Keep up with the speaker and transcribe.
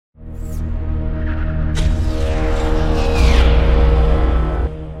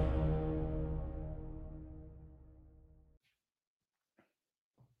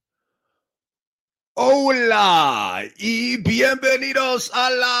Hola y bienvenidos a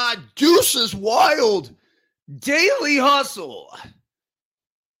la Deuces Wild Daily Hustle.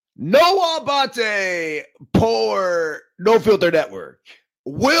 No abate por No Filter Network.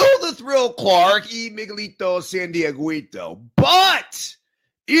 Will the Thrill Clark y Miguelito San Dieguito. But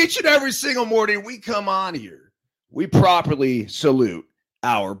each and every single morning we come on here, we properly salute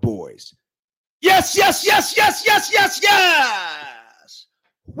our boys. Yes, yes, yes, yes, yes, yes, yes.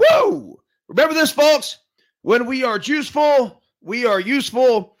 Woo! Remember this, folks. When we are juiceful, we are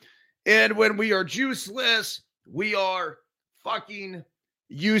useful. And when we are juiceless, we are fucking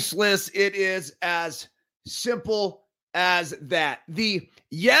useless. It is as simple as that. The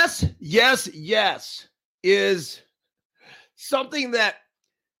yes, yes, yes is something that,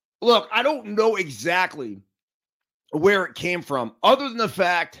 look, I don't know exactly where it came from, other than the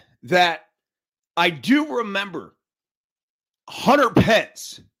fact that I do remember Hunter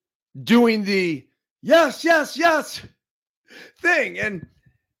Pence doing the yes, yes, yes thing. And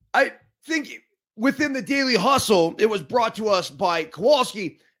I think within the Daily Hustle, it was brought to us by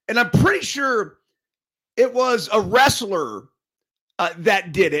Kowalski. And I'm pretty sure it was a wrestler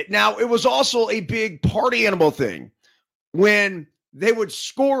that did it. Now, it was also a big party animal thing. When they would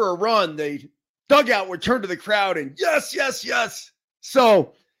score a run, the dugout would turn to the crowd and yes, yes, yes.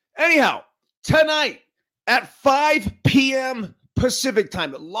 So anyhow, tonight at 5 p.m. Pacific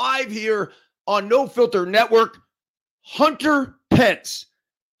time, live here on No Filter Network, Hunter Pence,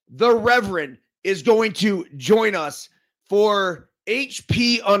 the Reverend, is going to join us for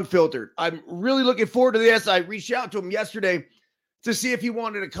HP Unfiltered. I'm really looking forward to this. I reached out to him yesterday to see if he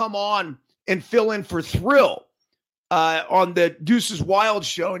wanted to come on and fill in for Thrill on the Deuces Wild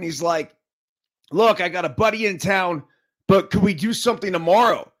show. And he's like, look, I got a buddy in town, but could we do something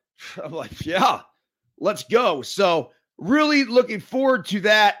tomorrow? I'm like, yeah, let's go. So really looking forward to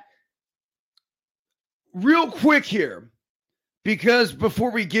that. Real quick here, because before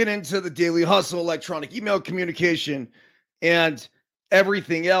we get into the Daily Hustle, electronic email communication, and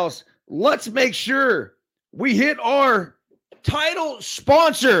everything else, let's make sure we hit our title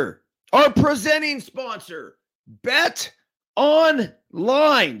sponsor, our presenting sponsor, Bet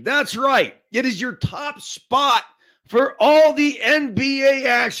Online. That's right. It is your top spot for all the NBA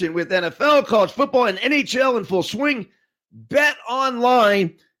action with NFL, college football, and NHL in full swing. Bet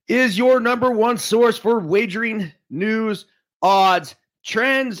Online is your number one source for wagering, news, odds,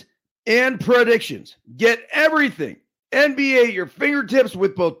 trends, and predictions. Get everything NBA at your fingertips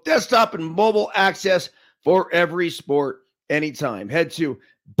with both desktop and mobile access for every sport anytime. Head to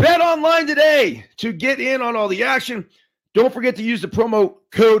Bet Online today to get in on all the action. Don't forget to use the promo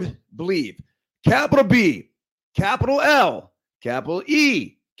code BLEAV. Capital B, capital L, capital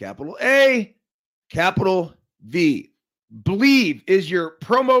E, capital A, capital V. BLEAV is your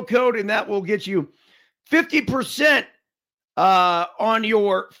promo code, and that will get you 50% on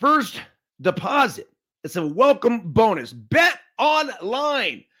your first deposit. It's a welcome bonus. Bet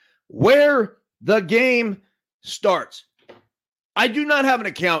Online, where the game starts. I do not have an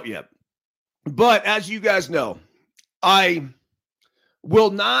account yet, but as you guys know, I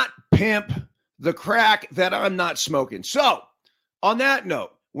will not pimp the crack that I'm not smoking. So, on that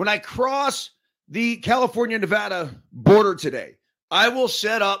note, when I cross the California-Nevada border today, I will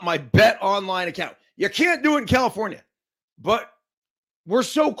set up my Bet Online account. You can't do it in California, but we're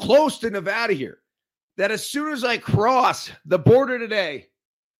so close to Nevada here that as soon as I cross the border today,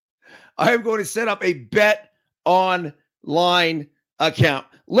 I am going to set up a Bet Online account.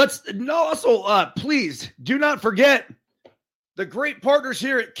 Please do not forget the great partners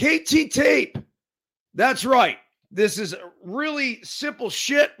here at KT Tape. That's right. This is really simple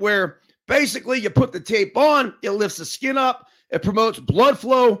shit where basically you put the tape on, it lifts the skin up, it promotes blood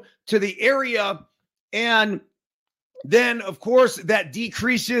flow to the area, and then, of course, that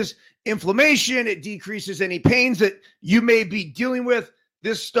decreases inflammation. It decreases any pains that you may be dealing with.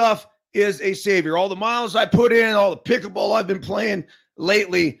 This stuff is a savior. All the miles I put in, all the pickleball I've been playing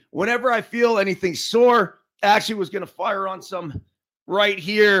lately, whenever I feel anything sore, actually was going to fire on some right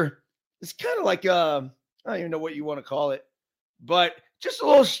here. It's kind of like I don't even know what you want to call it, but just a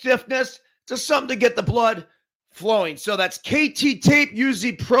little stiffness, just something to get the blood flowing. So that's KT Tape. Use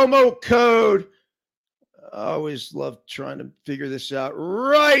the promo code. I always love trying to figure this out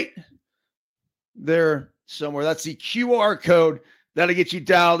right there somewhere. That's the QR code that'll get you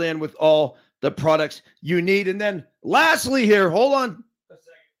dialed in with all the products you need. And then lastly here, hold on a second.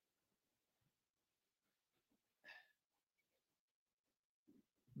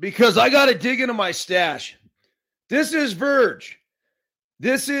 Because I got to dig into my stash. This is Verge.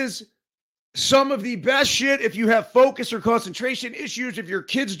 This is some of the best shit if you have focus or concentration issues, if your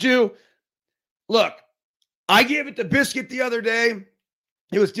kids do. Look, I gave it the biscuit the other day.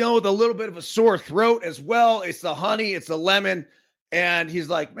 He was dealing with a little bit of a sore throat as well. It's the honey, it's the lemon. And he's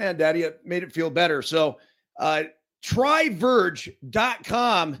like, man, Daddy, it made it feel better. So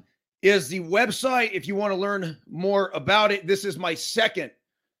tryverge.com is the website if you want to learn more about it. This is my second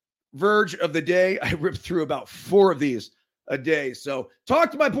Verge of the day. I ripped through about 4 of these a day. So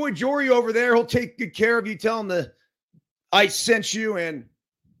talk to my boy Jory over there. He'll take good care of you. Tell him that I sent you, and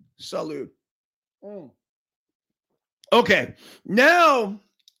salute. Okay, now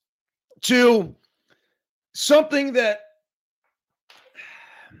to something that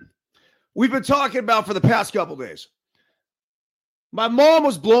we've been talking about for the past couple days. My mom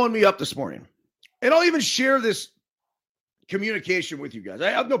was blowing me up this morning, and I'll even share this communication with you guys.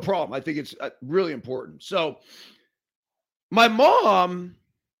 I have no problem. I think it's really important. So my mom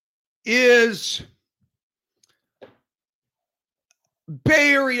is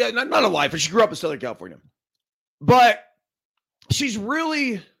Bay Area, not a lifer. She grew up in Southern California, but she's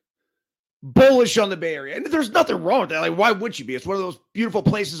really bullish on the Bay Area. And there's nothing wrong with that. Like, why would she be? It's one of those beautiful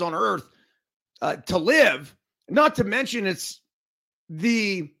places on earth to live. Not to mention it's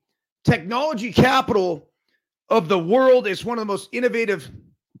the technology capital of the world. It's one of the most innovative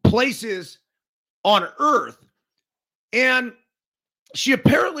places on earth. And she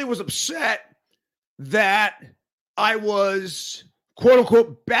apparently was upset that I was, quote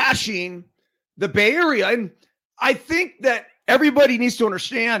unquote, bashing the Bay Area. And I think that everybody needs to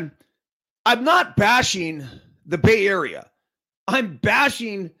understand I'm not bashing the Bay Area. I'm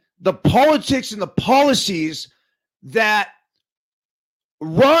bashing the politics and the policies that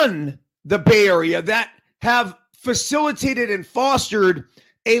run the Bay Area that have facilitated and fostered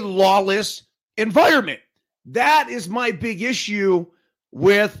a lawless environment. That is my big issue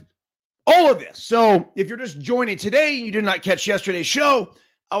with all of this. So if you're just joining today and you did not catch yesterday's show,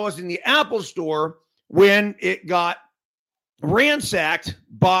 I was in the Apple store when it got ransacked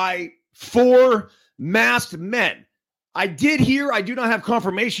by 4 masked men. I did hear, I do not have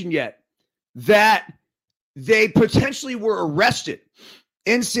confirmation yet, that they potentially were arrested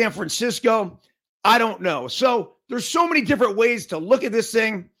in San Francisco. I don't know. So there's so many different ways to look at this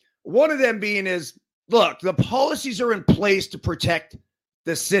thing. One of them being is, look, the policies are in place to protect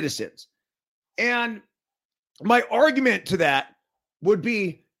the citizens. And my argument to that would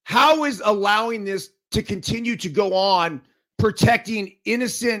be, how is allowing this to continue to go on protecting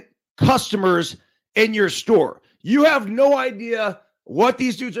innocent customers in your store? You have no idea what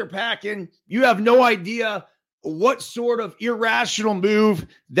these dudes are packing. You have no idea what sort of irrational move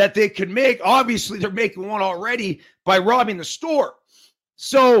that they could make. Obviously, they're making one already by robbing the store.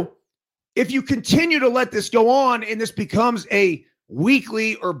 So if you continue to let this go on and this becomes a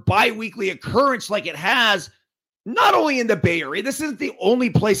weekly or bi-weekly occurrence like it has, not only in the Bay Area, this isn't the only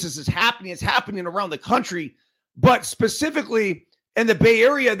place this is happening. It's happening around the country, but specifically in the Bay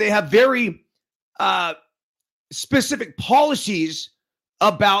Area, they have very specific policies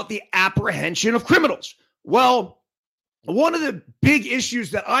about the apprehension of criminals. Well, one of the big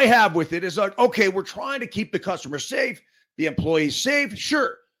issues that I have with it is like, okay, we're trying to keep the customer safe, the employees safe.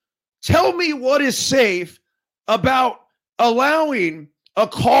 Sure. Tell me what is safe about allowing a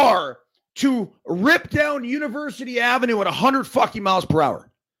car to rip down University Avenue at 100 fucking miles per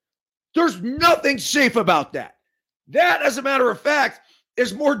hour. There's nothing safe about that. That, as a matter of fact,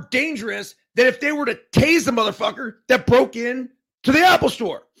 is more dangerous than if they were to tase the motherfucker that broke in to the Apple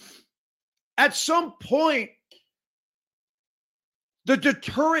store. At some point, the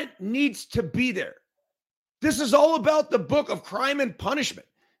deterrent needs to be there. This is all about the book of crime and punishment.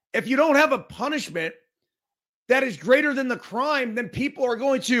 If you don't have a punishment that is greater than the crime, then people are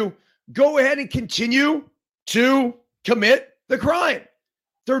going to go ahead and continue to commit the crime.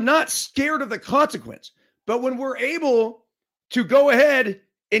 They're not scared of the consequence. But when we're able to go ahead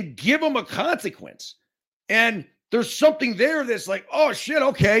and give them a consequence, and there's something there that's like, oh shit,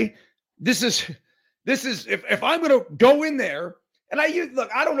 okay, this is if I'm going to go in there, and I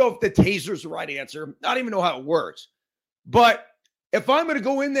don't know if the taser is the right answer. I don't even know how it works. But if I'm going to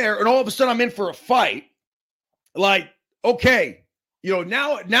go in there and all of a sudden I'm in for a fight, like, okay,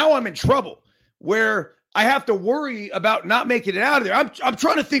 now I'm in trouble where I have to worry about not making it out of there. I'm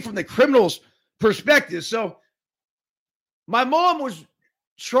trying to think from the criminal's perspective. So my mom was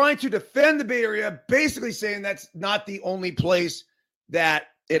trying to defend the Bay Area, basically saying that's not the only place that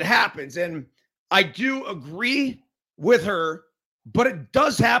it happens. And I do agree with her, but it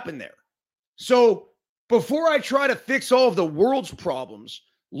does happen there. So before I try to fix all of the world's problems,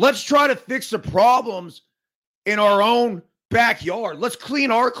 let's try to fix the problems in our own backyard. Let's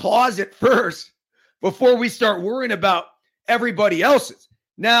clean our closet first before we start worrying about everybody else's.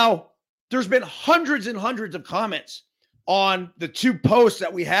 Now, there's been hundreds and hundreds of comments on the 2 posts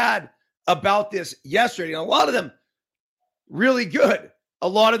that we had about this yesterday. And a lot of them really good. A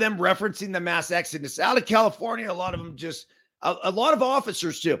lot of them referencing the mass exodus out of California. A lot of them just, a lot of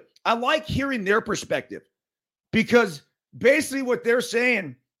officers too. I like hearing their perspective because basically what they're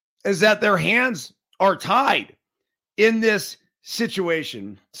saying is that their hands are tied in this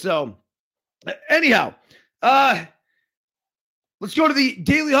situation. So anyhow, let's go to the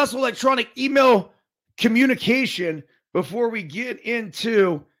Daily Hustle electronic email communication before we get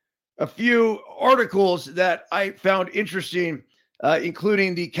into a few articles that I found interesting,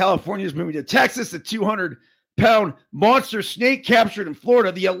 including the Californians moving to Texas, the 200-pound monster snake captured in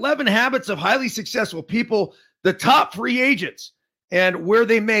Florida, the 11 habits of highly successful people, the top free agents, and where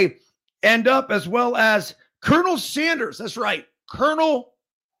they may end up, as well as Colonel Sanders. That's right, Colonel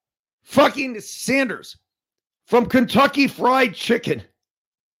fucking Sanders from Kentucky Fried Chicken.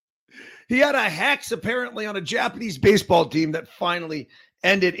 He had a hex apparently on a Japanese baseball team that finally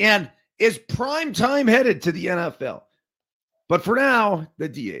ended and is prime time headed to the NFL. But for now, the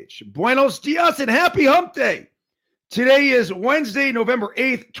DH. Buenos dias and happy hump day. Today is Wednesday, November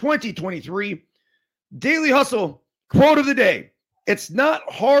 8th, 2023. Daily Hustle quote of the day. It's not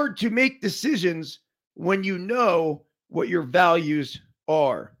hard to make decisions when you know what your values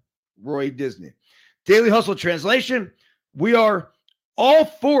are. Roy Disney. Daily Hustle translation. We are all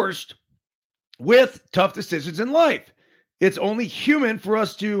forced with tough decisions in life. It's only human for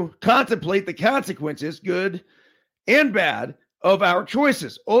us to contemplate the consequences, good and bad, of our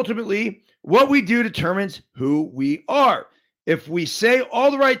choices. Ultimately, what we do determines who we are. If we say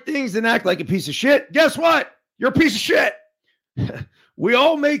all the right things and act like a piece of shit, guess what? You're a piece of shit. We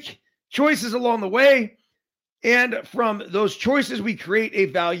all make choices along the way, and from those choices, we create a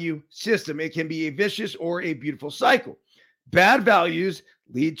value system. It can be a vicious or a beautiful cycle. Bad values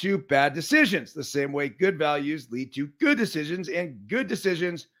lead to bad decisions, the same way good values lead to good decisions, and good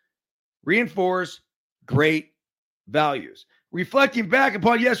decisions reinforce great values. Reflecting back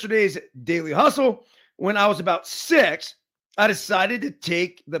upon yesterday's Daily Hustle, when I was about 6, I decided to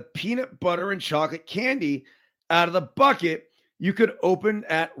take the peanut butter and chocolate candy out of the bucket you could open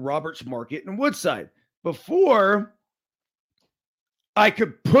at Robert's Market in Woodside. Before I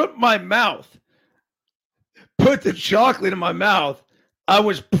could put the chocolate in my mouth, I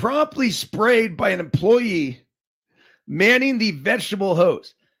was promptly sprayed by an employee manning the vegetable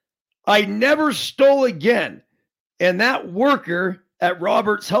hose. I never stole again, and that worker at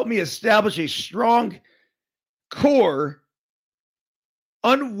Roberts helped me establish a strong core,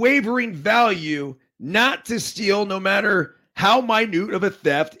 unwavering value not to steal, no matter how minute of a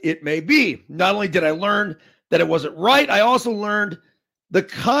theft it may be. Not only did I learn that it wasn't right, I also learned the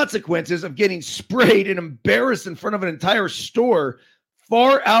consequences of getting sprayed and embarrassed in front of an entire store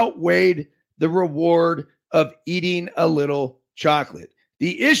far outweighed the reward of eating a little chocolate.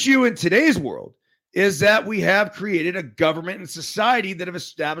 The issue in today's world is that we have created a government and society that have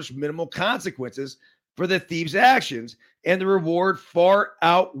established minimal consequences for the thief's actions, and the reward far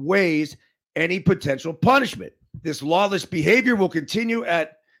outweighs any potential punishment. This lawless behavior will continue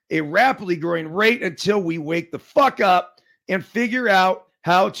at a rapidly growing rate until we wake the fuck up and figure out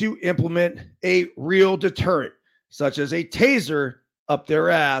how to implement a real deterrent, such as a taser up their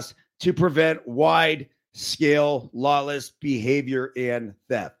ass, to prevent wide-scale lawless behavior and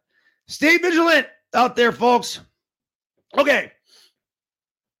theft. Stay vigilant out there, folks. Okay.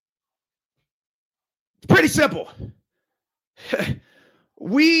 It's pretty simple.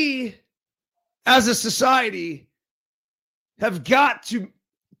 We, as a society, have got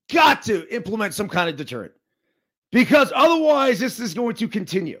to implement some kind of deterrent, because otherwise this is going to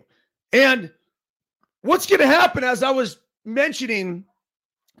continue. And what's going to happen, as I was mentioning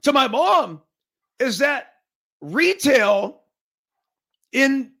to my mom, is that retail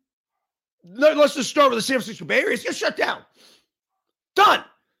in, let's just start with the San Francisco Bay Area, is going to shut down. Done.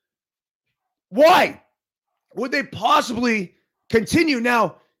 Why would they possibly continue?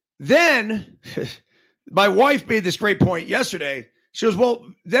 Now, then, my wife made this great point yesterday. She goes, well,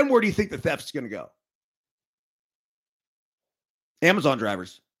 then where do you think the theft is going to go? Amazon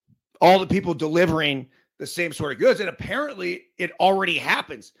drivers, all the people delivering the same sort of goods. And apparently it already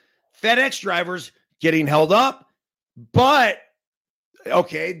happens. FedEx drivers getting held up. But,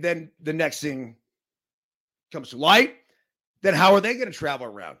 okay, then the next thing comes to light. Then how are they going to travel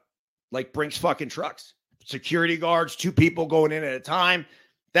around? Like Brink's fucking trucks. Security guards, 2 people going in at a time.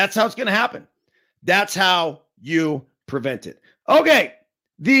 That's how it's going to happen. That's how you prevent it. Okay,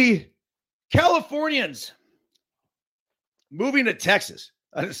 the Californians moving to Texas.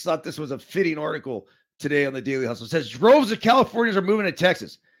 I just thought this was a fitting article today on the Daily Hustle. It says droves of Californians are moving to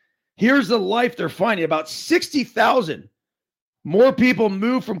Texas. Here's the life they're finding. About 60,000 more people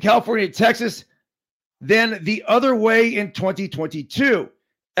moved from California to Texas than the other way in 2022.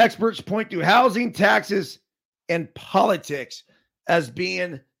 Experts point to housing, taxes, and politics as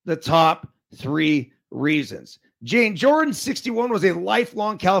being the top 3 reasons. Jane Jordan, 61, was a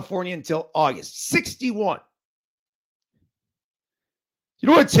lifelong Californian until August. 61. You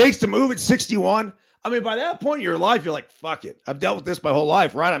know what it takes to move at 61? I mean, by that point in your life, you're like, fuck it. I've dealt with this my whole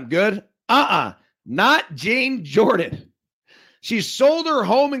life, right? I'm good. Not Jane Jordan. She sold her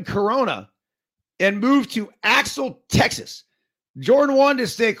home in Corona and moved to Axel, Texas. Jordan wanted to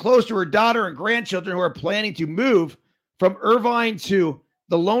stay close to her daughter and grandchildren who are planning to move from Irvine to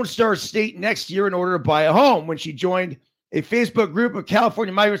the Lone Star State next year in order to buy a home. When she joined a Facebook group of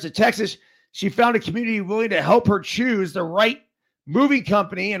California migrants to Texas, she found a community willing to help her choose the right moving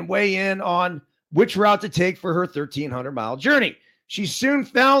company and weigh in on which route to take for her 1,300-mile journey. She soon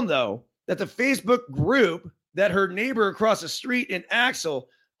found, though, that the Facebook group that her neighbor across the street in Axel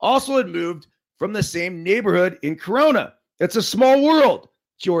also had moved from the same neighborhood in Corona. It's a small world,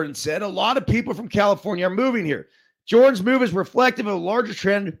 Jordan said. A lot of people from California are moving here. Jordan's move is reflective of a larger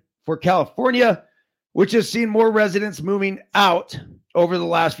trend for California, which has seen more residents moving out over the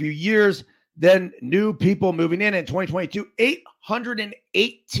last few years than new people moving in. In 2022,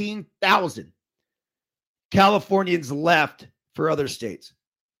 818,000 Californians left for other states.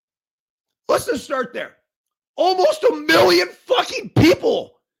 Let's just start there. Almost 1 million fucking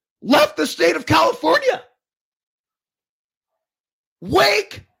people left the state of California.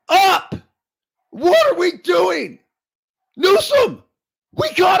 Wake up! What are we doing? Newsom,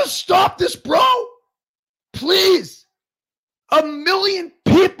 we gotta stop this, bro. Please. 1 million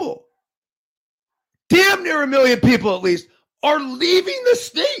people, damn near 1 million people at least, are leaving the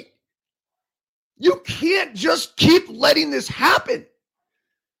state. You can't just keep letting this happen.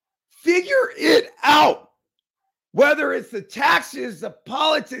 Figure it out. Whether it's the taxes, the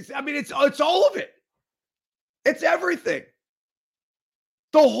politics, I mean, it's all of it. It's everything.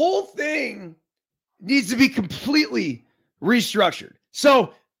 The whole thing needs to be completely restructured.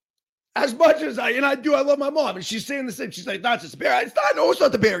 So, as much as I love my mom, and she's saying the same. She's like, that's just the Bay Area. No, it's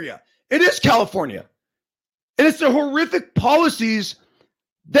not the Bay Area. It is California. And it's the horrific policies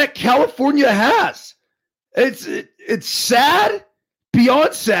that California has. It's sad,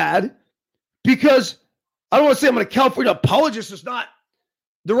 beyond sad, because I don't want to say I'm a California apologist. It's not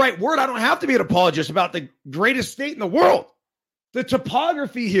the right word. I don't have to be an apologist about the greatest state in the world. The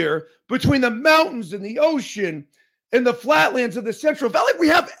topography here between the mountains and the ocean and the flatlands of the Central Valley, we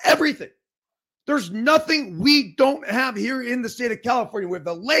have everything. There's nothing we don't have here in the state of California. We have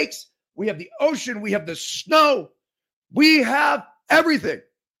the lakes, we have the ocean, we have the snow, we have everything.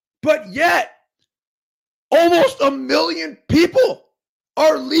 But yet, almost 1 million people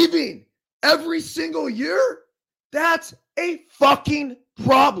are leaving every single year. That's a fucking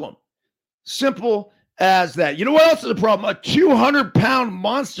problem. Simple as that. You know what else is a problem? A 200-pound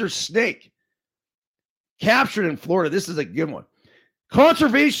monster snake captured in Florida. This is a good one.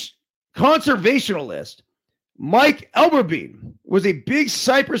 Conservationalist Mike Elberbein was at Big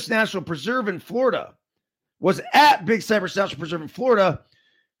Cypress National Preserve in Florida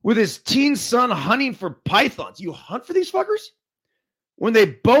with his teen son hunting for pythons. You hunt for these fuckers? When they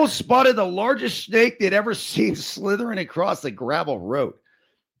both spotted the largest snake they'd ever seen slithering across the gravel road.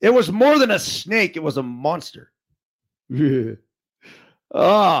 It was more than a snake. It was a monster. It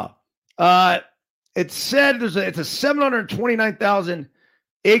said it's a 729,000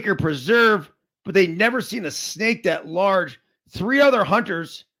 acre preserve, but they never seen a snake that large. 3 other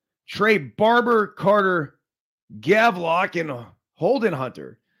hunters, Trey Barber, Carter Gavlock, and Holden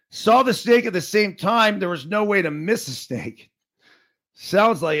Hunter, saw the snake at the same time. There was no way to miss a snake.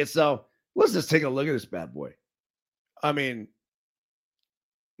 Sounds like it. So let's just take a look at this bad boy. I mean,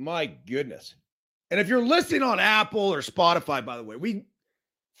 my goodness. And if you're listening on Apple or Spotify, by the way, we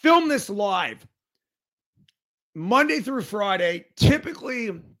film this live Monday through Friday,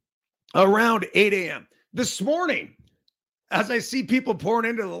 typically around 8 a.m. This morning, as I see people pouring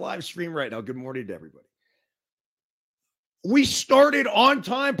into the live stream right now, good morning to everybody. We started on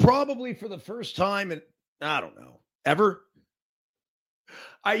time, probably for the first time in, I don't know, ever.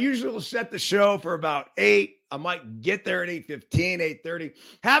 I usually will set the show for about 8. I might get there at 8:15, 8:30.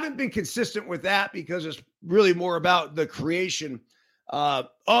 Haven't been consistent with that because it's really more about the creation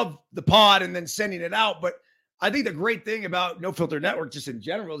of the pod and then sending it out. But I think the great thing about No Filter Network, just in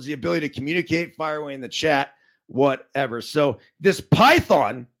general, is the ability to communicate, fire away in the chat, whatever. So this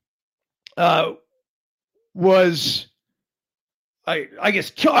python was, I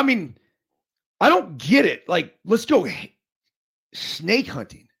guess, I mean, I don't get it. Like, let's go snake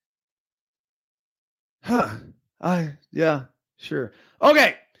hunting. Yeah, sure.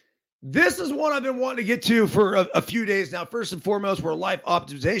 Okay. This is one I've been wanting to get to for a few days now. First and foremost, we're a life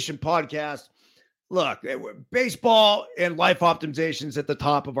optimization podcast. Look, baseball and life optimization is at the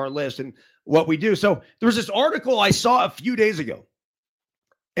top of our list and what we do. So there was this article I saw a few days ago,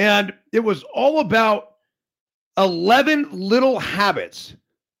 and it was all about 11 little habits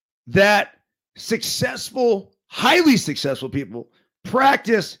that highly successful people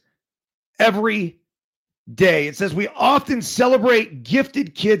practice every day. It says we often celebrate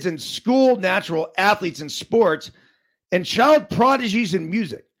gifted kids in school, natural athletes in sports, and child prodigies in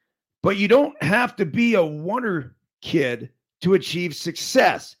music. But you don't have to be a wonder kid to achieve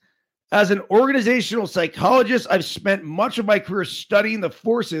success. As an organizational psychologist, I've spent much of my career studying the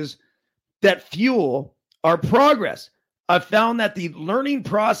forces that fuel our progress. I've found that the learning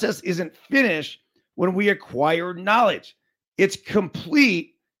process isn't finished when we acquire knowledge. It's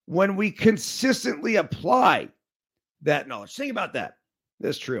complete when we consistently apply that knowledge. Think about that.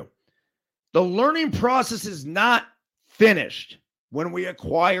 That's true. The learning process is not finished when we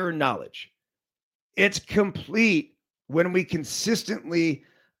acquire knowledge. It's complete when we consistently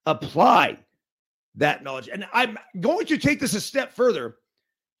apply that knowledge. And I'm going to take this a step further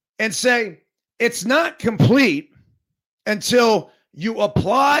and say it's not complete until you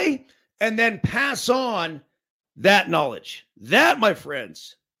apply and then pass on that knowledge. That, my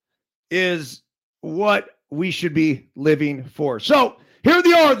friends, is what we should be living for. So here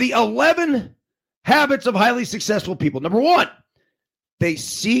they are, the 11 habits of highly successful people. Number 1, they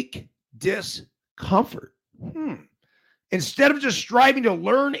seek discomfort. Instead of just striving to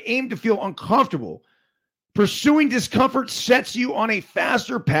learn, aim to feel uncomfortable. Pursuing discomfort sets you on a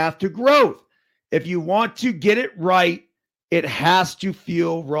faster path to growth. If you want to get it right, it has to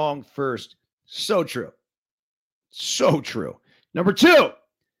feel wrong first. So true. So true. Number 2,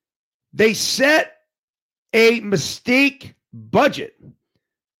 they set a mistake budget.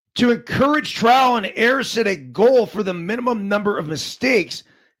 To encourage trial and error, set a goal for the minimum number of mistakes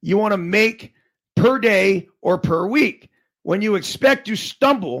you want to make per day or per week. When you expect to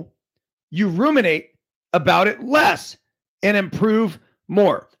stumble, you ruminate about it less and improve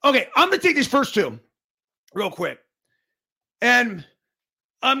more. Okay, I'm going to take these first 2 real quick. And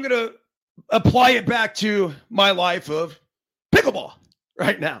I'm going to apply it back to my life of pickleball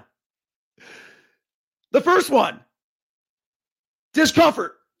right now. The first one,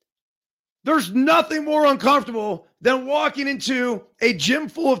 discomfort. There's nothing more uncomfortable than walking into a gym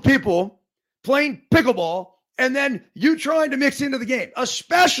full of people playing pickleball and then you trying to mix into the game,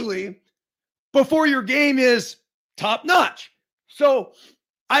 especially before your game is top notch. So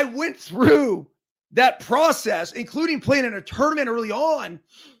I went through that process, including playing in a tournament early on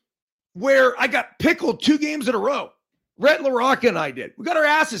where I got pickled 2 games in a row. Rhett LaRocca and I did. We got our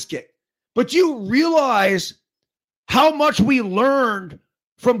asses kicked. But you realize how much we learned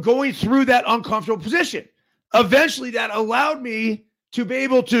from going through that uncomfortable position. Eventually, that allowed me to be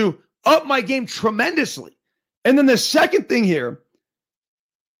able to up my game tremendously. And then the second thing here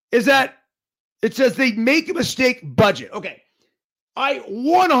is that it says they make a mistake budget. Okay, I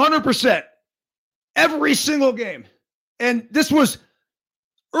 100% every single game. And this was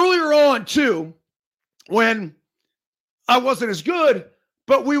earlier on too, when I wasn't as good,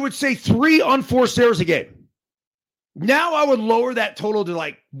 but we would say 3 unforced errors a game. Now I would lower that total to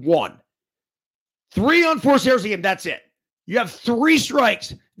like 1. 3 unforced errors a game, that's it. You have 3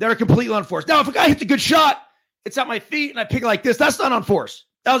 strikes that are completely unforced. Now, if a guy hits a good shot, it's at my feet and I pick it like this, that's not unforced.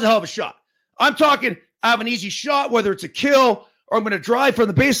 That was a hell of a shot. I'm talking, I have an easy shot, whether it's a kill or I'm going to drive from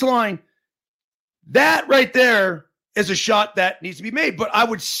the baseline. That right there is a shot that needs to be made. But I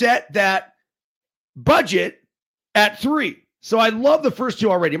would set that budget at 3. So I love the first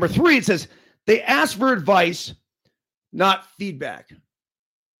 2 already. Number 3, it says they ask for advice, not feedback.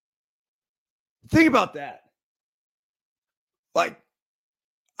 Think about that. Like,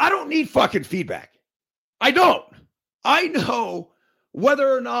 I don't need fucking feedback. I don't. I know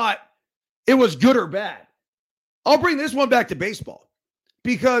whether or not it was good or bad. I'll bring this one back to baseball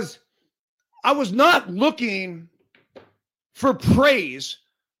because I was not looking for praise.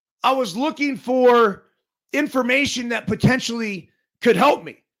 I was looking for information that potentially could help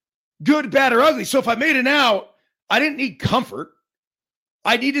me, good, bad, or ugly. So if I made it out, I didn't need comfort.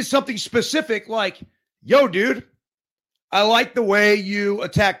 I needed something specific like, yo, dude, I like the way you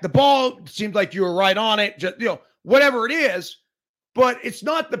attacked the ball. It seemed like you were right on it. Just, whatever it is, but it's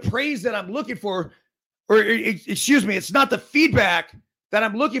not the praise that I'm looking for, or excuse me, it's not the feedback that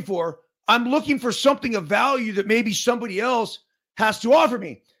I'm looking for. I'm looking for something of value that maybe somebody else has to offer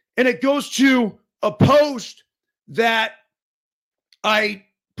me. And it goes to a post that I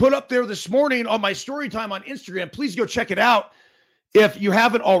put up there this morning on my story time on Instagram. Please go check it out if you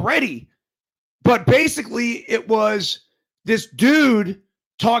haven't already. But basically, it was this dude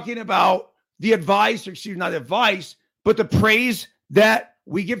talking about the advice, or excuse me, not advice, but the praise that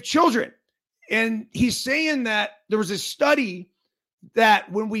we give children. And he's saying that there was a study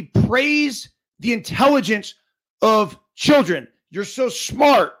that when we praise the intelligence of children, you're so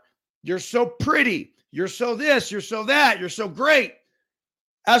smart, you're so pretty, you're so this, you're so that, you're so great,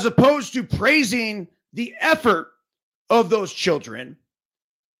 as opposed to praising the effort of those children,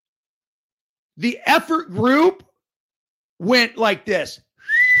 the effort group went like this,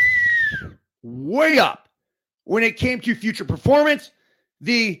 way up. When it came to future performance,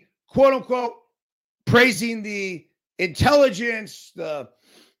 the quote unquote praising the intelligence, the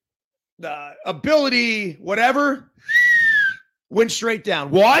ability, whatever, went straight down.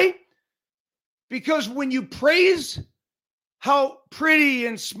 Why? Because when you praise how pretty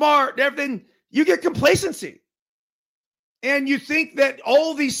and smart and everything, you get complacency. And you think that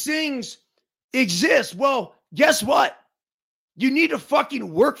all these things exist. Well, guess what? You need to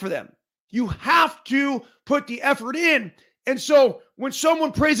fucking work for them. You have to put the effort in. And so when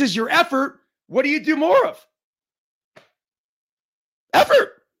someone praises your effort, what do you do more of?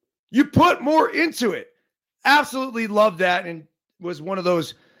 Effort. You put more into it. Absolutely love that. And was one of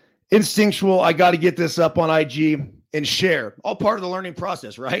those instinctual, I got to get this up on IG and share. All part of the learning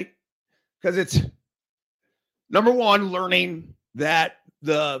process, right? Because it's, number one, learning that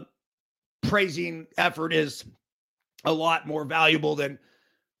the praising effort is a lot more valuable than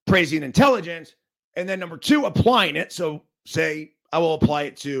praising intelligence. And then number two, applying it. So say I will apply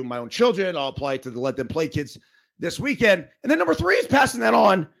it to my own children. I'll apply it to the Let Them Play kids this weekend. And then number three is passing that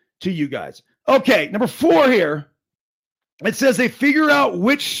on to you guys. Okay, number four here. It says they figure out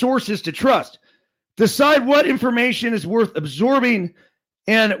which sources to trust, decide what information is worth absorbing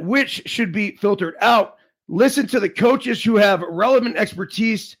and which should be filtered out. Listen to the coaches who have relevant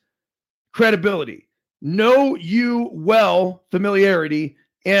expertise, credibility, know you well, familiarity,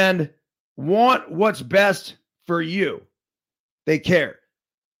 and want what's best for you. They care.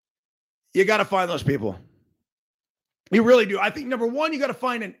 You got to find those people. You really do. I think number one, you got to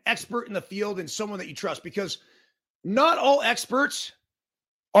find an expert in the field and someone that you trust, because not all experts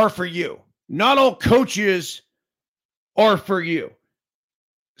are for you. Not all coaches are for you.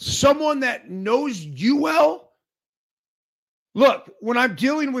 Someone that knows you well. Look, when I'm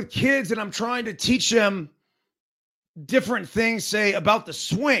dealing with kids and I'm trying to teach them different things, say about the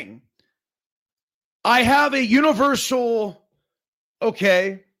swing, I have a universal,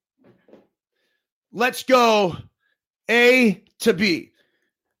 okay, let's go A to B.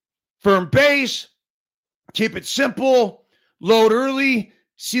 Firm base, keep it simple, load early,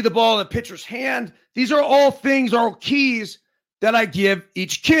 see the ball in the pitcher's hand. These are all things, all keys that I give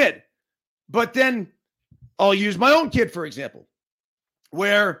each kid. But then I'll use my own kid, for example,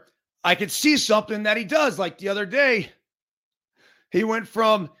 where I could see something that he does. Like the other day, he went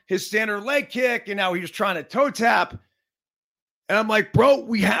from his standard leg kick and now he was trying to toe tap. And I'm like, bro,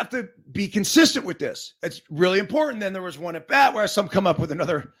 we have to be consistent with this. It's really important. Then there was one at bat where I saw him come up with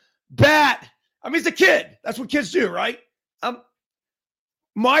another bat. I mean, he's a kid. That's what kids do, right?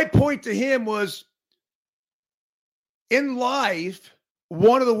 My point to him was, in life,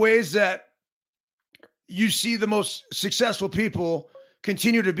 one of the ways that you see the most successful people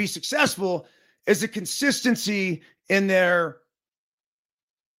continue to be successful is the consistency in their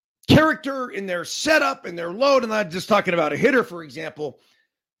character, in their setup, in their load. And I'm just talking about a hitter, for example.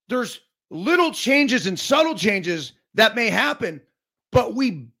 There's little changes and subtle changes that may happen, but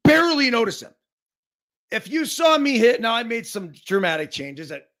we barely notice them. If you saw me hit, now I made some dramatic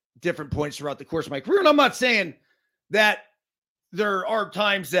changes at different points throughout the course of my career. And I'm not saying that there are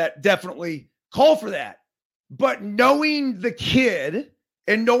times that definitely call for that. But knowing the kid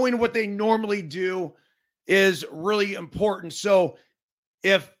and knowing what they normally do is really important. So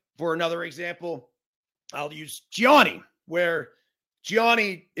if, for another example, I'll use Gianni, where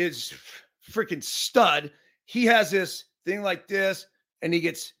Gianni is freaking stud. He has this thing like this, and he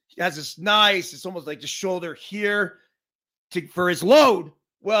has this nice, it's almost like the shoulder here for his load.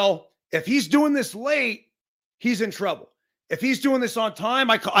 Well, if he's doing this late, he's in trouble. If he's doing this on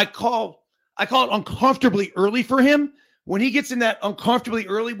time, I call it uncomfortably early for him. When he gets in that uncomfortably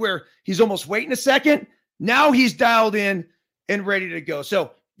early where he's almost waiting a second, now he's dialed in and ready to go.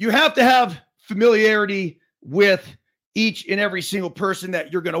 So you have to have familiarity with each and every single person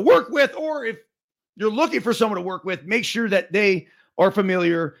that you're going to work with, or if you're looking for someone to work with, make sure that they are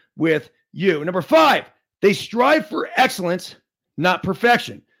familiar with you. Number 5, they strive for excellence, not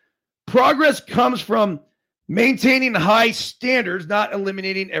perfection. Progress comes from Maintaining high standards, not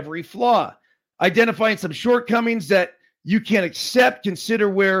eliminating every flaw. Identifying some shortcomings that you can accept. Consider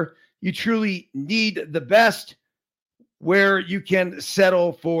where you truly need the best, where you can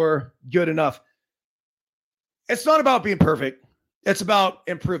settle for good enough. It's not about being perfect. It's about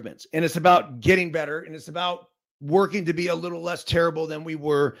improvements, and it's about getting better, and it's about working to be a little less terrible than we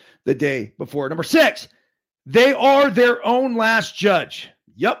were the day before. Number 6, they are their own last judge.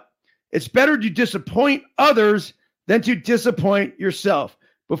 Yep. It's better to disappoint others than to disappoint yourself.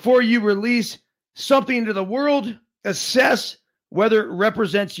 Before you release something into the world, assess whether it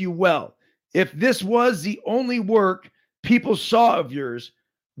represents you well. If this was the only work people saw of yours,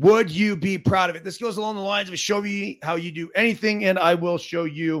 would you be proud of it? This goes along the lines of show me how you do anything, and I will show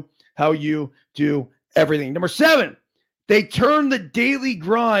you how you do everything. Number 7, they turn the daily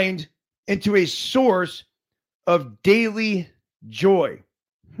grind into a source of daily joy.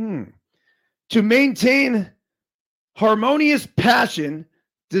 To maintain harmonious passion,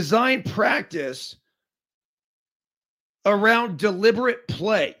 design practice around deliberate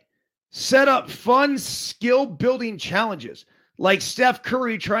play. Set up fun skill-building challenges like Steph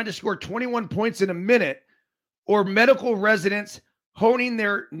Curry trying to score 21 points in a minute, or medical residents honing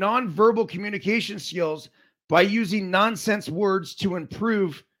their nonverbal communication skills by using nonsense words to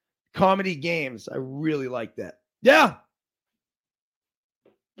improve comedy games. I really like that. Yeah.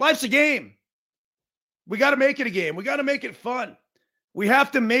 Life's a game. We got to make it a game. We got to make it fun. We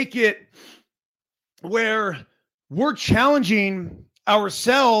have to make it where we're challenging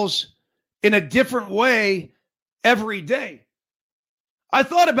ourselves in a different way every day. I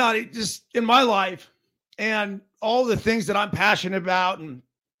thought about it just in my life and all the things that I'm passionate about, and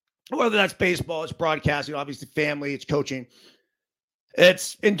whether that's baseball, it's broadcasting, obviously family, it's coaching,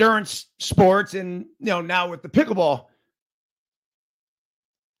 it's endurance sports, and now with the pickleball.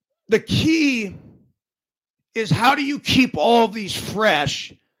 The key is, how do you keep all of these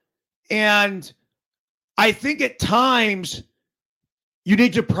fresh? And I think at times you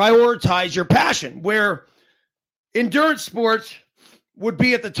need to prioritize your passion, where endurance sports would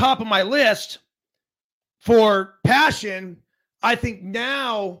be at the top of my list for passion. I think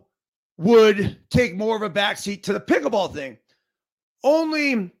now would take more of a backseat to the pickleball thing,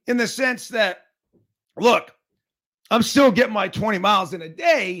 only in the sense that, look, I'm still getting my 20 miles in a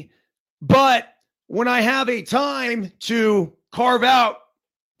day, but when I have a time to carve out,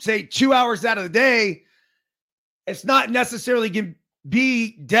 say, 2 hours out of the day, it's not necessarily going to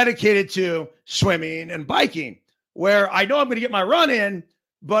be dedicated to swimming and biking, where I know I'm going to get my run in,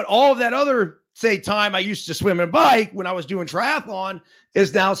 but all of that other, say, time I used to swim and bike when I was doing triathlon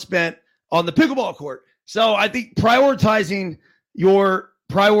is now spent on the pickleball court. So I think prioritizing your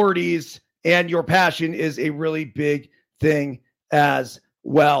priorities and your passion is a really big thing as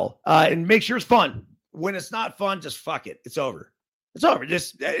well. And make sure it's fun. When it's not fun, just fuck it. It's over. It's over.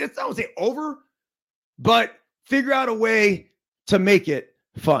 It's not going to say over, but figure out a way to make it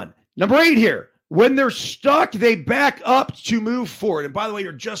fun. Number 8 here. When they're stuck, they back up to move forward. And by the way,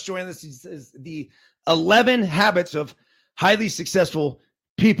 you're just joining this. Is the 11 habits of highly successful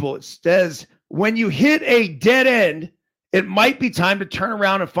people. It says, when you hit a dead end, it might be time to turn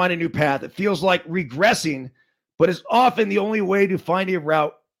around and find a new path. It feels like regressing, but is often the only way to find a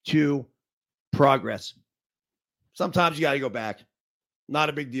route to progress. Sometimes you got to go back. Not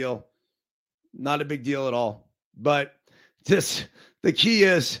a big deal. Not a big deal at all. But the key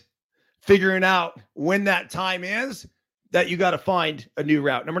is figuring out when that time is that you got to find a new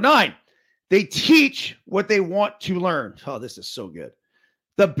route. Number 9, they teach what they want to learn. Oh, this is so good.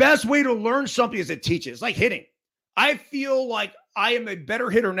 The best way to learn something is to teach it. It's like hitting. I feel like I am a better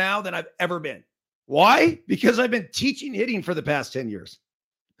hitter now than I've ever been. Why? Because I've been teaching hitting for the past 10 years.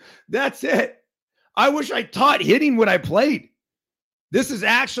 That's it. I wish I taught hitting when I played. This is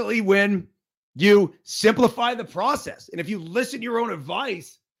actually when you simplify the process. And if you listen to your own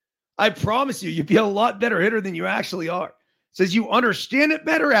advice, I promise you, you'd be a lot better hitter than you actually are. It says you understand it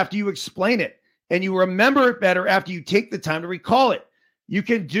better after you explain it, and you remember it better after you take the time to recall it. You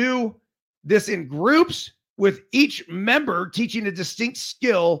can do this in groups, with each member teaching a distinct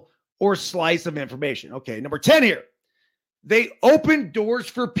skill or slice of information. Okay, number 10 here. They open doors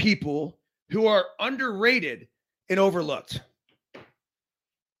for people who are underrated and overlooked.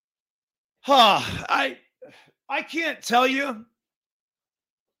 I can't tell you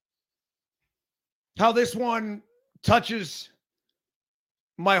how this one touches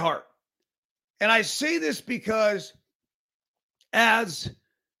my heart. And I say this because as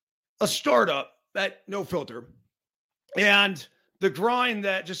a startup at No Filter, and the grind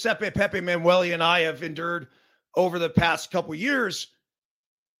that Giuseppe Pepe Manueli and I have endured over the past couple years,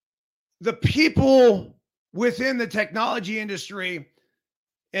 the people within the technology industry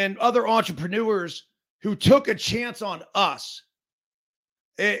and other entrepreneurs who took a chance on us.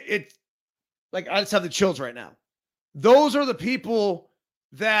 It like, I just have the chills right now. Those are the people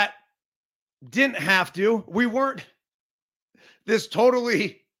that didn't have to. We weren't this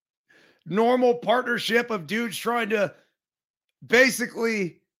totally normal partnership of dudes trying to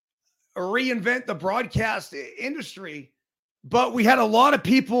basically reinvent the broadcast industry, but we had a lot of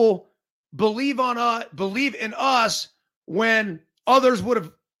people believe in us when others would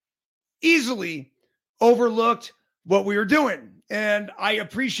have easily overlooked what we were doing. And I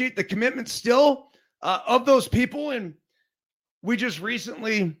appreciate the commitment still of those people. And we just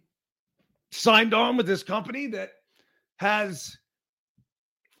recently signed on with this company that has,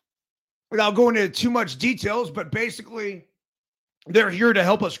 without going into too much details, but basically they're here to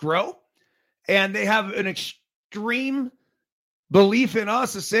help us grow. And they have an extreme belief in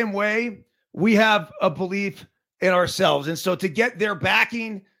us the same way we have a belief in ourselves. And so to get their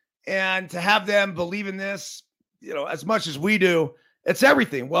backing and to have them believe in this, as much as we do, it's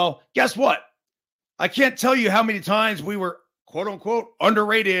everything. Well, guess what? I can't tell you how many times we were, quote unquote,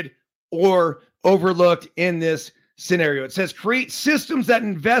 underrated or overlooked in this scenario. It says create systems that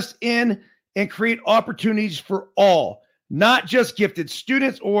invest in and create opportunities for all, not just gifted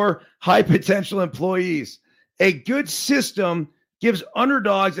students or high potential employees. A good system gives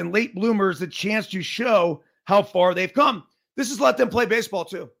underdogs and late bloomers the chance to show how far they've come. This is let them play baseball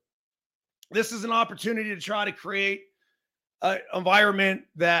too. This is an opportunity to try to create an environment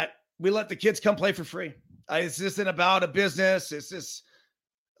that we let the kids come play for free. This isn't about a business. It's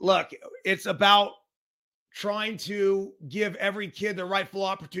about trying to give every kid the rightful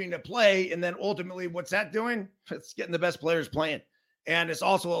opportunity to play. And then ultimately, what's that doing? It's getting the best players playing. And it's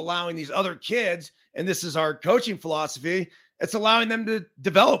also allowing these other kids, and this is our coaching philosophy, it's allowing them to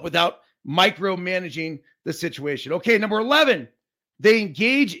develop without micromanaging the situation. Okay, number 11, they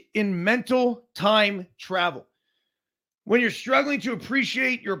engage in mental time travel. When you're struggling to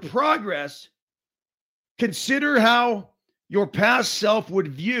appreciate your progress, consider how your past self would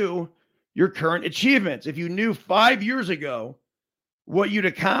view your current achievements. If you knew 5 years ago what you'd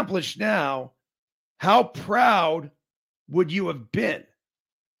accomplished now, how proud would you have been?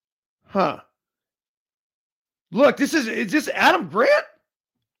 Look, is this Adam Grant?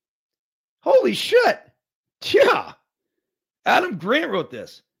 Holy shit. Yeah. Adam Grant wrote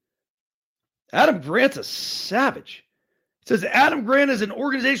this. Adam Grant's a savage. It says Adam Grant is an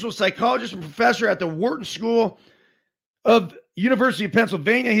organizational psychologist and professor at the Wharton School of University of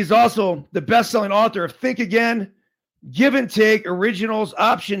Pennsylvania. He's also the best-selling author of Think Again, Give and Take, Originals,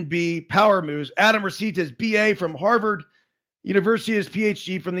 Option B, Power Moves. Adam received his BA from Harvard University, his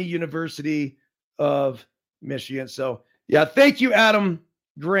PhD from the University of Michigan. So, yeah, thank you, Adam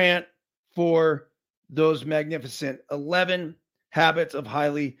Grant, for those magnificent 11 habits of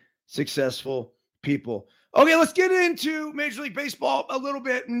highly successful people. Okay, let's get into Major League Baseball a little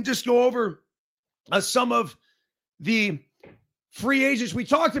bit and just go over some of the free agents. We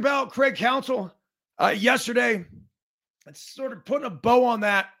talked about Craig Counsell yesterday. It's sort of putting a bow on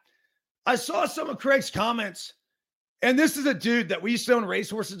that. I saw some of Craig's comments, and this is a dude that we used to own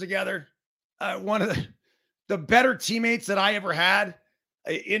racehorses together. One of the better teammates that I ever had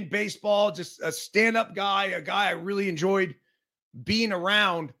in baseball, just a stand-up guy, a guy I really enjoyed being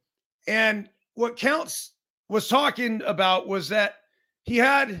around. And what Counts was talking about was that he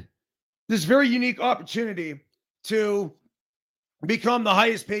had this very unique opportunity to become the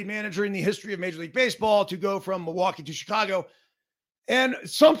highest paid manager in the history of Major League Baseball, to go from Milwaukee to Chicago. And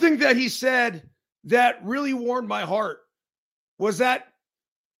something that he said that really warmed my heart was that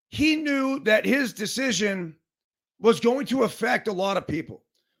he knew that his decision was going to affect a lot of people,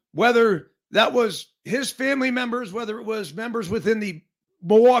 whether that was his family members, whether it was members within the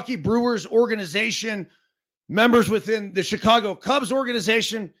Milwaukee Brewers organization, members within the Chicago Cubs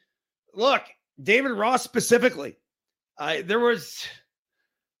organization. Look, David Ross specifically, there was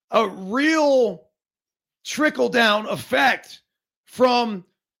a real trickle-down effect from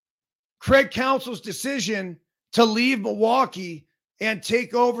Craig Counsell's decision to leave Milwaukee and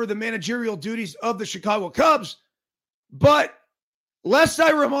take over the managerial duties of the Chicago Cubs. But lest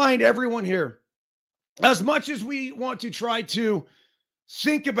I remind everyone here, as much as we want to try to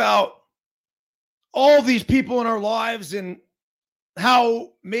think about all these people in our lives and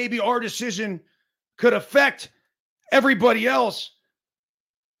how maybe our decision could affect everybody else,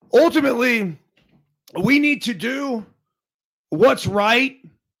 ultimately, we need to do what's right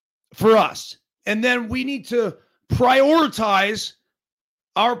for us. And then we need to prioritize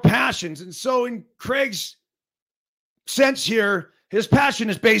our passions. And so in Craig's sense here, his passion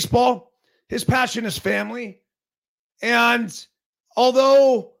is baseball. his passion is family. And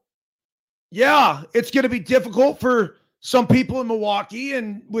although, yeah, it's going to be difficult for some people in Milwaukee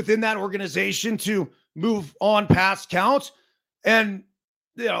and within that organization to move on past Counts. And,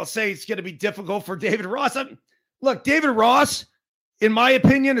 say it's going to be difficult for David Ross. Look, David Ross, in my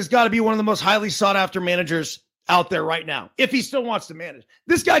opinion, has got to be one of the most highly sought after managers out there right now, if he still wants to manage.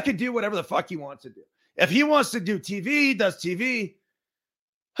 This guy can do whatever the fuck he wants to do. If he wants to do TV, he does TV.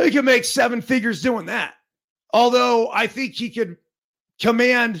 He can make 7 figures doing that. Although I think he could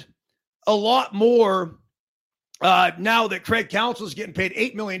command a lot more now that Craig Counsell is getting paid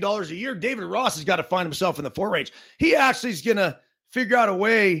 $8 million a year. David Ross has got to find himself in the 4 range. He actually is going to figure out a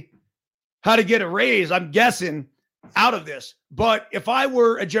way how to get a raise, I'm guessing, out of this. But if I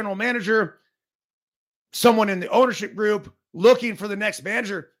were a general manager, someone in the ownership group looking for the next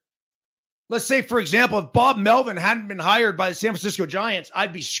manager, let's say, for example, if Bob Melvin hadn't been hired by the San Francisco Giants,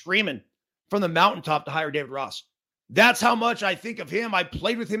 I'd be screaming from the mountaintop to hire David Ross. That's how much I think of him. I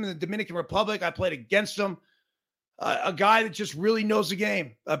played with him in the Dominican Republic. I played against him. A guy that just really knows the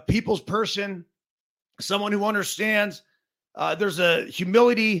game, a people's person, someone who understands. There's a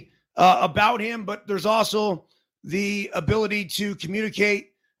humility about him, but there's also the ability to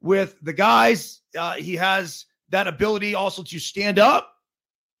communicate with the guys. He has that ability also to stand up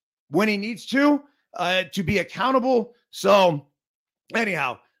when he needs to be accountable. So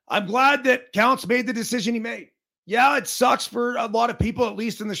anyhow, I'm glad that Counts made the decision he made. Yeah, it sucks for a lot of people, at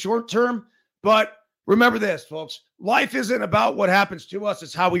least in the short term. But remember this, folks. Life isn't about what happens to us.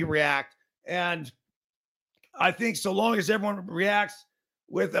 It's how we react. And I think so long as everyone reacts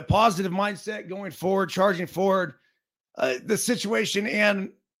with a positive mindset going forward, charging forward, the situation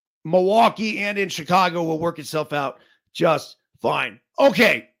in Milwaukee and in Chicago will work itself out just fine.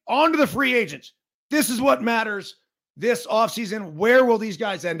 Okay, on to the free agents. This is what matters this offseason. Where will these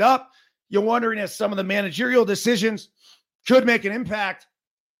guys end up? You're wondering if some of the managerial decisions could make an impact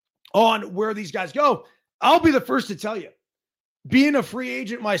on where these guys go. I'll be the first to tell you, being a free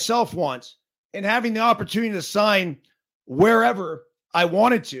agent myself once and having the opportunity to sign wherever I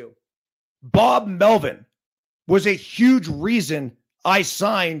wanted to, Bob Melvin was a huge reason I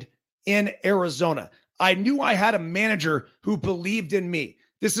signed in Arizona. I knew I had a manager who believed in me.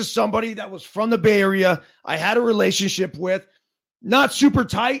 This is somebody that was from the Bay Area. I had a relationship with, not super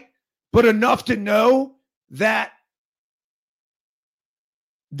tight, but enough to know that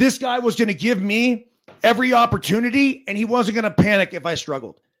this guy was going to give me every opportunity and he wasn't going to panic if I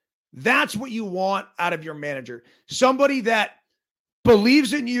struggled. That's what you want out of your manager. Somebody that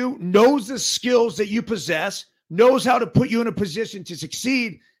believes in you, knows the skills that you possess, knows how to put you in a position to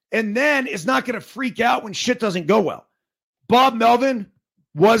succeed, and then is not going to freak out when shit doesn't go well. Bob Melvin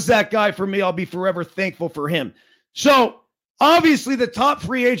was that guy for me. I'll be forever thankful for him. So, obviously, the top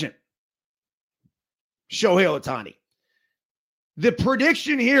free agent, Shohei Ohtani. The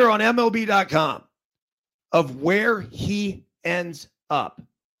prediction here on MLB.com of where he ends up,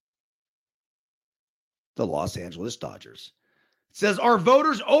 the Los Angeles Dodgers. It says, our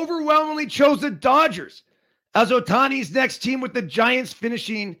voters overwhelmingly chose the Dodgers as Ohtani's next team, with the Giants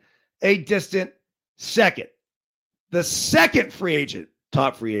finishing a distant second. The second free agent,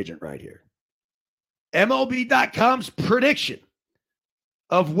 top free agent right here. MLB.com's prediction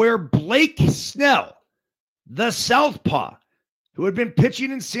of where Blake Snell, the southpaw, who had been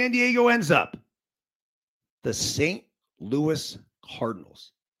pitching in San Diego, ends up. The St. Louis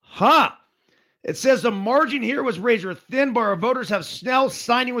Cardinals. It says the margin here was razor thin, but our voters have Snell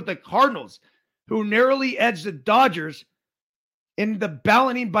signing with the Cardinals, who narrowly edged the Dodgers in the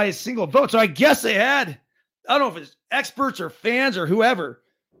balloting by a single vote. So I guess they had, I don't know if it's experts or fans or whoever,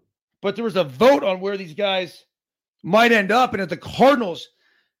 but there was a vote on where these guys might end up. And at the Cardinals,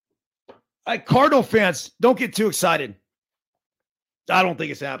 Cardinal fans, don't get too excited. I don't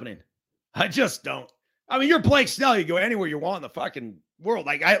think it's happening. I just don't. I mean, you're Blake Snell. You go anywhere you want in the fucking world.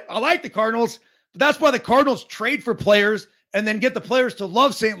 Like, I like the Cardinals, but that's why the Cardinals trade for players and then get the players to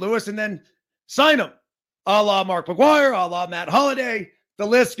love St. Louis and then sign them. A la Mark McGwire, a la Matt Holliday. The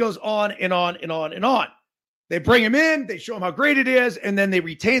list goes on and on and on and on. They bring them in, they show them how great it is, and then they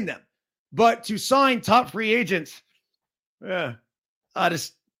retain them. But to sign top free agents, I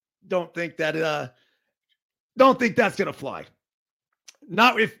just don't think that don't think that's going to fly.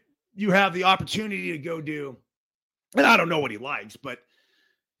 Not if you have the opportunity to go do, and I don't know what he likes, but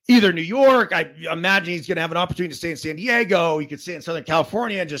either New York, I imagine he's going to have an opportunity to stay in San Diego. You could stay in Southern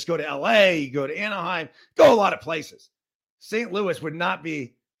California and just go to LA, you go to Anaheim, go a lot of places. St. Louis would not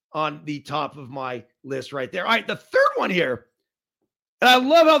be on the top of my list right there. All right, the third one here, and I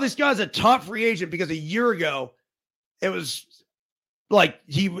love how this guy's a top free agent because a year ago, it was like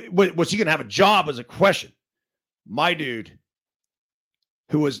was he going to have a job was a question. My dude,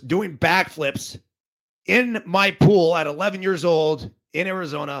 who was doing backflips in my pool at 11 years old in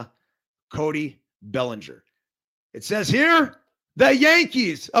Arizona, Cody Bellinger. It says here, the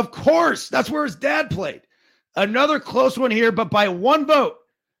Yankees, of course. That's where his dad played. Another close one here, but by one vote,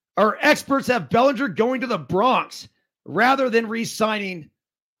 our experts have Bellinger going to the Bronx rather than re-signing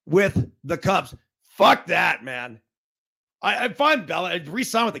with the Cubs. Fuck that, man. I find Bellinger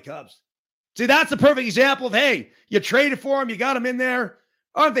re-sign with the Cubs. See, that's a perfect example of, hey, you traded for him, you got him in there.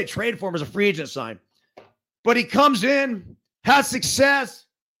 I don't know if they traded for him as a free agent sign. But he comes in, has success.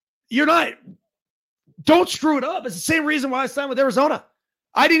 Don't screw it up. It's the same reason why I signed with Arizona.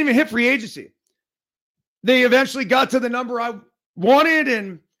 I didn't even hit free agency. They eventually got to the number I wanted.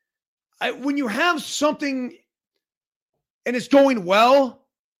 And when you have something and it's going well,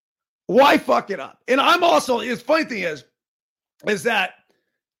 why fuck it up? And I'm also, the funny thing is that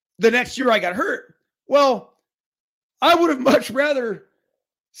the next year I got hurt. Well, I would have much rather,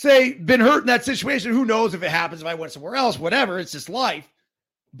 say, been hurt in that situation. Who knows if it happens if I went somewhere else, whatever. It's just life.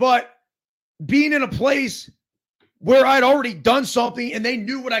 But being in a place where I'd already done something and they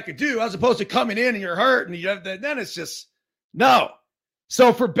knew what I could do, as opposed to coming in and you're hurt and then it's just no.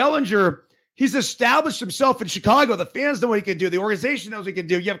 So for Bellinger, he's established himself in Chicago. The fans know what he can do. The organization knows what he can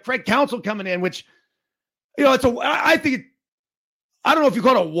do. You have Craig Counsell coming in, which, I don't know if you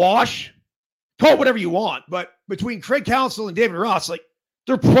call it a wash, call it whatever you want, but between Craig Counsell and David Ross, like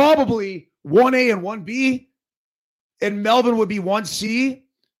they're probably 1A and 1B, and Melvin would be 1C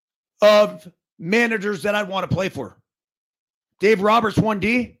of managers that I'd want to play for. Dave Roberts,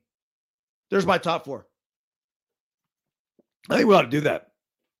 1D. There's my top 4. I think we ought to do that.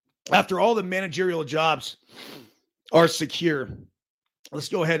 After all the managerial jobs are secure, let's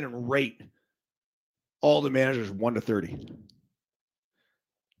go ahead and rate all the managers 1 to 30.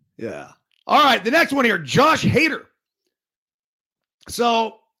 Yeah. All right, the next one here, Josh Hader.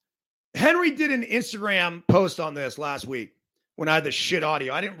 So Henry did an Instagram post on this last week when I had the shit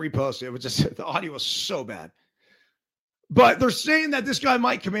audio. I didn't repost it. It was just, the audio was so bad. But they're saying that this guy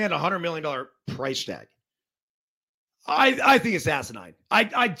might command a $100 million price tag. I think it's asinine.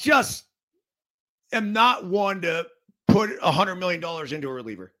 I just am not one to put $100 million into a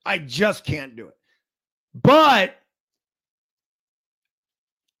reliever. I just can't do it. But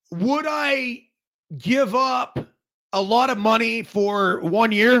would I give up a lot of money for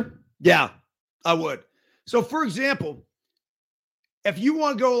 1 year? Yeah, I would. So, for example, if you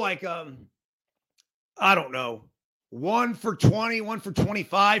want to go like, I don't know, 1 for 20, 1 for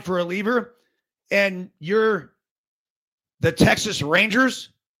 25 for a reliever, and you're the Texas Rangers,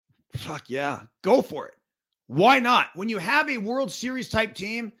 fuck yeah, go for it. Why not? When you have a World Series type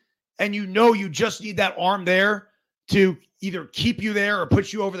team and you know you just need that arm there to either keep you there or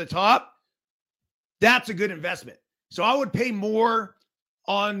put you over the top, that's a good investment. So I would pay more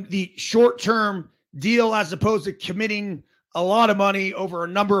on the short-term deal as opposed to committing a lot of money over a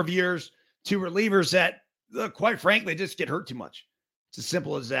number of years to relievers that, quite frankly, just get hurt too much. It's as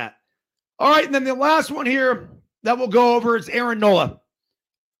simple as that. All right, and then the last one here that we'll go over is Aaron Nola.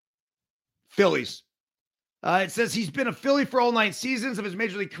 Phillies. It says he's been a Philly for all 9 seasons of his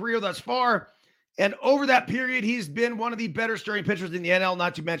major league career thus far. And over that period, he's been one of the better starting pitchers in the NL,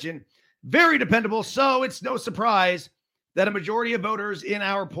 not to mention very dependable. So it's no surprise that a majority of voters in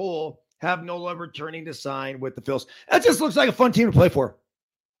our poll have Nola returning to sign with the Phils. That just looks like a fun team to play for.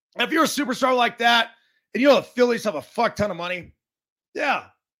 If you're a superstar like that, and the Phillies have a fuck ton of money, yeah,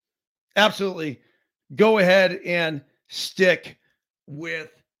 absolutely. Go ahead and stick with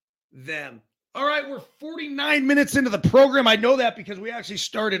them. All right, we're 49 minutes into the program. I know that because we actually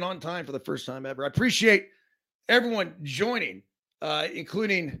started on time for the first time ever. I appreciate everyone joining,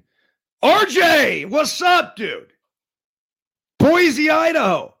 including RJ. What's up, dude? Boise,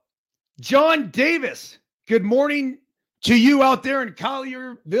 Idaho. John Davis. Good morning to you out there in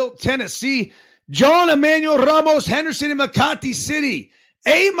Collierville, Tennessee. John Emmanuel Ramos Henderson in Makati City.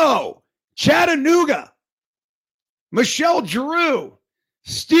 Amo, Chattanooga. Michelle Drew.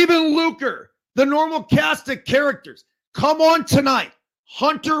 Stephen Luker. The normal cast of characters. Come on tonight.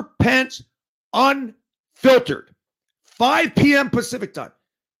 Hunter Pence Unfiltered. 5 p.m. Pacific time.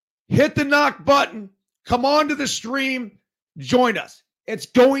 Hit the knock button. Come on to the stream. Join us. It's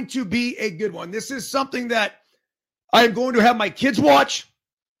going to be a good one. This is something that I am going to have my kids watch.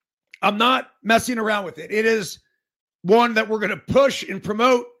 I'm not messing around with it. It is one that we're going to push and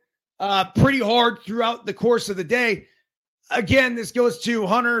promote pretty hard throughout the course of the day. Again, this goes to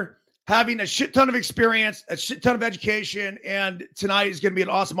Hunter having a shit ton of experience, a shit ton of education, and tonight is going to be an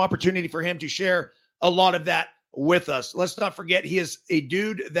awesome opportunity for him to share a lot of that with us. Let's not forget he is a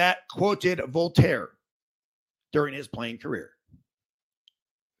dude that quoted Voltaire during his playing career.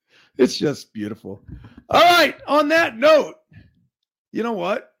 It's just beautiful. All right, on that note, you know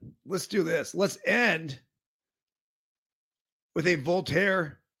what? Let's do this. Let's end with a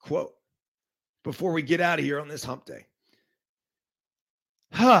Voltaire quote before we get out of here on this hump day.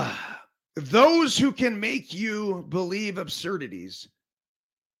 Those who can make you believe absurdities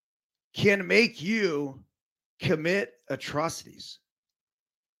can make you commit atrocities.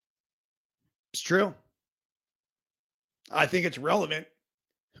 It's true. I think it's relevant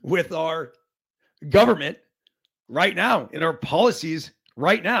with our government right now, in our policies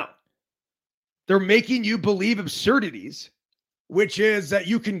right now. They're making you believe absurdities, which is that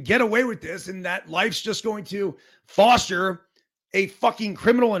you can get away with this and that life's just going to foster a fucking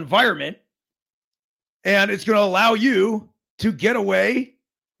criminal environment and it's going to allow you to get away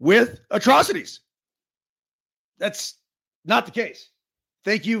with atrocities. That's not the case.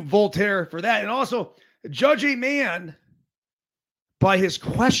 Thank you, Voltaire, for that. And also, judge a man by his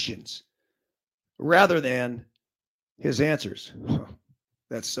questions rather than his answers.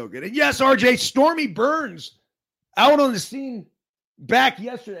 That's so good. And yes, RJ, Stormy Byrnsie out on the scene back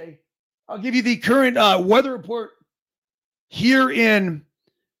yesterday. I'll give you the current weather report here in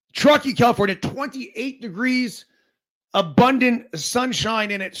Truckee, California. 28 degrees, abundant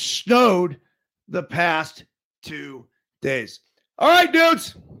sunshine, and it snowed the past 2 days. All right,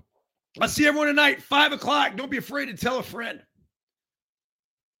 dudes. I'll see everyone tonight, 5 o'clock. Don't be afraid to tell a friend.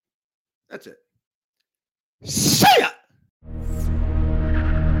 That's it. See ya.